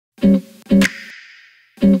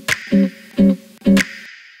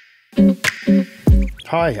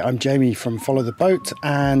Hi, I'm Jamie from Follow the Boat,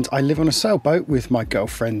 and I live on a sailboat with my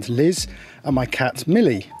girlfriend Liz and my cat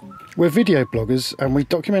Millie. We're video bloggers and we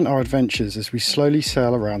document our adventures as we slowly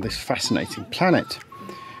sail around this fascinating planet.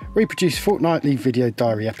 We produce fortnightly video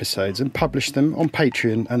diary episodes and publish them on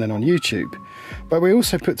Patreon and then on YouTube. But we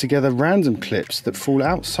also put together random clips that fall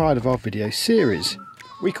outside of our video series.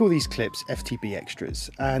 We call these clips FTB Extras,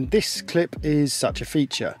 and this clip is such a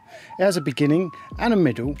feature. It has a beginning and a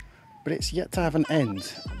middle, but it's yet to have an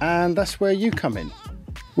end, and that's where you come in.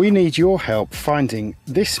 We need your help finding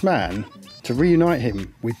this man to reunite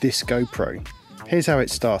him with this GoPro. Here's how it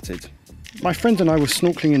started. My friend and I were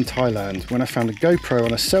snorkelling in Thailand when I found a GoPro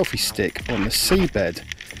on a selfie stick on the seabed.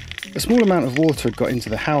 A small amount of water had got into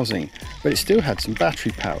the housing, but it still had some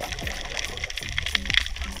battery power.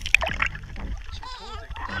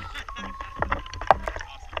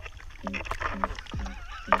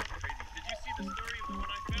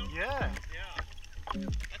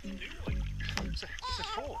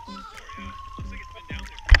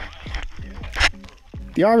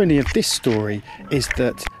 The irony of this story is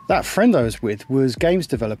that that friend I was with was games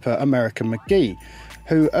developer American McGee,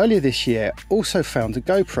 who earlier this year also found a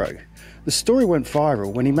GoPro. The story went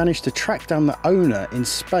viral when he managed to track down the owner in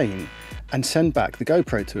Spain and send back the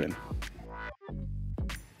GoPro to him.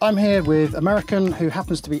 I'm here with American, who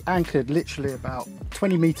happens to be anchored literally about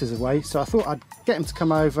 20 metres away, so I thought I'd get him to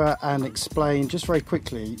come over and explain just very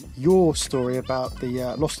quickly your story about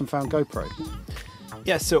the lost and found GoPro.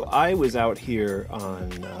 Yeah, so I was out here on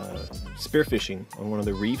spearfishing on one of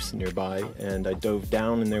the reefs nearby, and I dove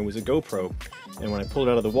down and there was a GoPro. And when I pulled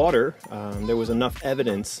it out of the water, there was enough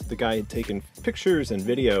evidence. The guy had taken pictures and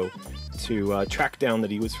video to track down that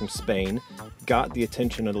he was from Spain, got the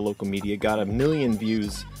attention of the local media, got 1 million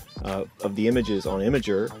views of the images on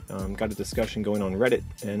Imager, got a discussion going on Reddit,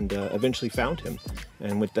 and eventually found him.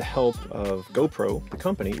 And with the help of GoPro, the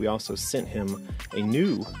company, we also sent him a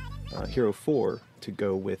new Hero 4 to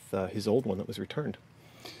go with his old one that was returned.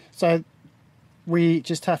 So we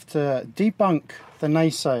just have to debunk the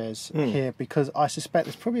naysayers here, because I suspect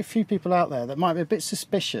there's probably a few people out there that might be a bit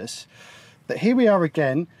suspicious that here we are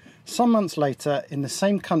again, some months later, in the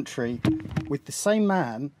same country with the same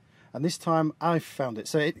man, and this time I've found it.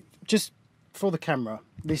 So just for the camera,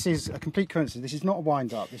 this is a complete coincidence. This is not a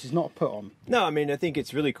wind-up. This is not a put-on. No, I mean, I think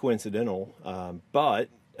it's really coincidental, but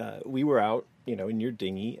we were out, you know, in your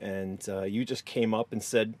dinghy, and you just came up and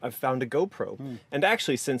said, I've found a GoPro. And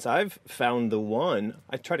actually, since I've found the one,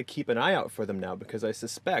 I try to keep an eye out for them now, because I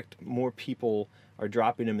suspect more people are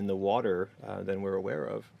dropping them in the water than we're aware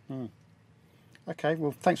of. Okay,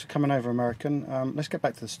 well, thanks for coming over, American. Let's get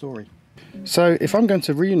back to the story. So, if I'm going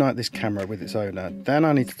to reunite this camera with its owner, then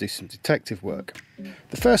I need to do some detective work.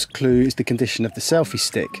 The first clue is the condition of the selfie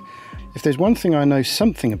stick. If there's one thing I know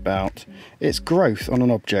something about, it's growth on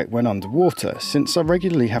an object when underwater, since I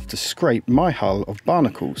regularly have to scrape my hull of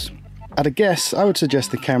barnacles. At a guess, I would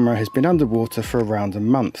suggest the camera has been underwater for around a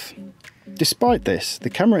month. Despite this, the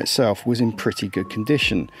camera itself was in pretty good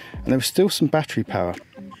condition, and there was still some battery power.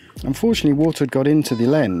 Unfortunately, water had got into the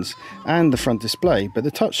lens and the front display, but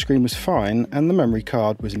the touchscreen was fine and the memory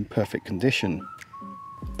card was in perfect condition.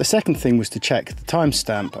 The second thing was to check the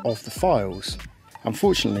timestamp of the files.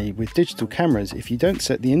 Unfortunately, with digital cameras, if you don't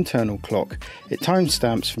set the internal clock, it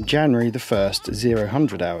timestamps from January the 1st at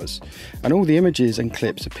 0000 hours, and all the images and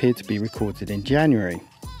clips appeared to be recorded in January.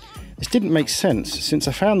 This didn't make sense since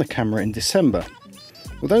I found the camera in December.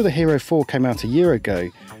 Although the Hero 4 came out a year ago,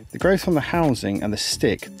 the growth on the housing and the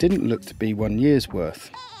stick didn't look to be 1 year's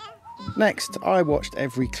worth. Next, I watched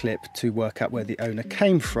every clip to work out where the owner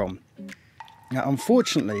came from. Now,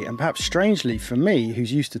 unfortunately, and perhaps strangely for me,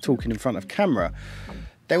 who's used to talking in front of camera,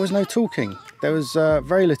 there was no talking. There was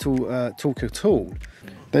very little talk at all.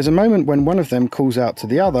 There's a moment when one of them calls out to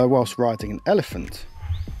the other whilst riding an elephant.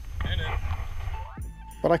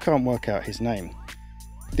 But I can't work out his name.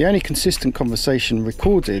 The only consistent conversation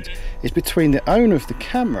recorded is between the owner of the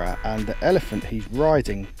camera and the elephant he's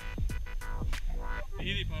riding.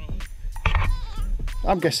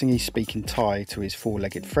 I'm guessing he's speaking Thai to his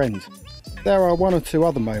four-legged friend. There are one or two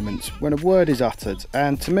other moments when a word is uttered,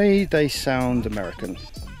 and to me they sound American.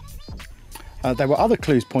 There were other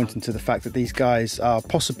clues pointing to the fact that these guys are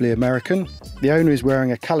possibly American. The owner is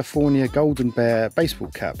wearing a California Golden Bear baseball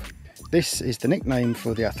cap. This is the nickname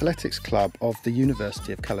for the athletics club of the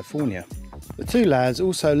University of California. The two lads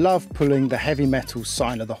also love pulling the heavy metal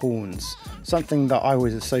sign of the horns, something that I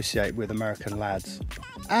always associate with American lads.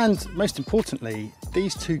 And most importantly,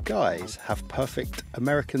 these two guys have perfect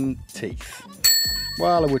American teeth.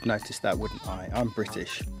 Well, I would notice that, wouldn't I? I'm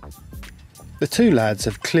British. The two lads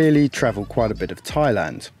have clearly travelled quite a bit of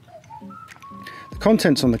Thailand. The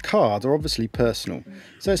Contents on the card are obviously personal,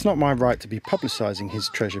 so it's not my right to be publicising his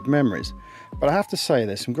treasured memories, but I have to say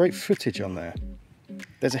there's some great footage on there.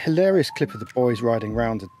 There's a hilarious clip of the boys riding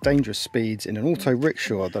round at dangerous speeds in an auto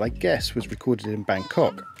rickshaw that I guess was recorded in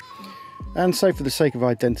Bangkok. And so for the sake of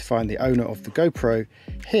identifying the owner of the GoPro,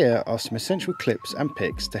 here are some essential clips and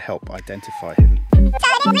pics to help identify him.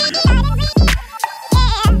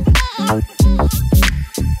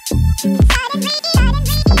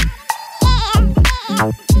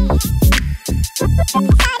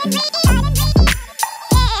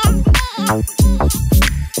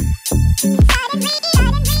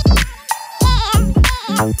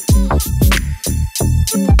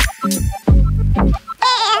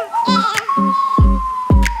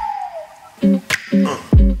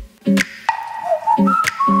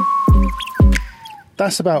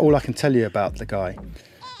 That's about all I can tell you about the guy.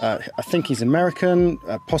 I think he's American,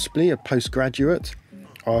 possibly a postgraduate,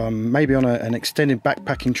 maybe on an extended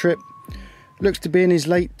backpacking trip. Looks to be in his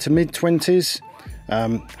late to mid 20s,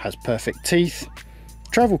 has perfect teeth,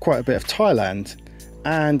 travelled quite a bit of Thailand,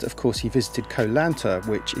 and of course he visited Koh Lanta,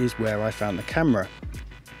 which is where I found the camera.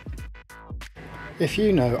 If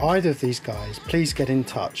you know either of these guys, please get in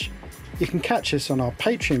touch. You can catch us on our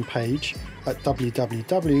Patreon page at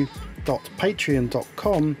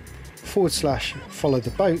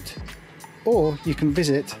www.patreon.com/followtheboat, or you can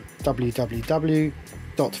visit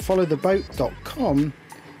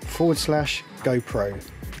www.followtheboat.com/GoPro.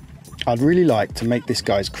 I'd really like to make this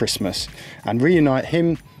guy's Christmas and reunite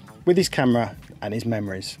him with his camera and his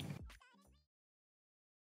memories.